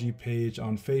ecology page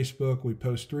on Facebook. We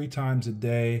post 3 times a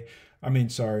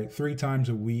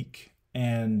week,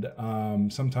 and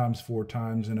sometimes 4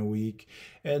 times in a week.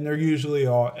 And they're usually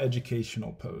all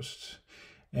educational posts.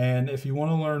 And if you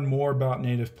want to learn more about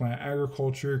native plant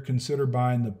agriculture, consider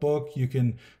buying the book. You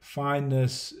can find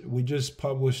this, we just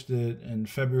published it in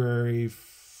February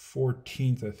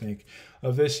 14th, I think,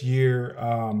 of this year.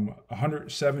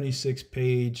 176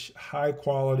 page, high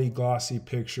quality, glossy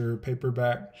picture,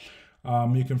 paperback.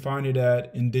 You can find it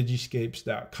at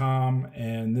indigiscapes.com.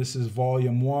 And this is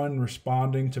volume 1,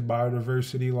 Responding to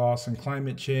Biodiversity Loss and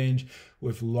Climate Change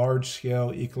with Large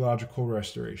Scale Ecological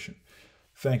Restoration.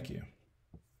 Thank you.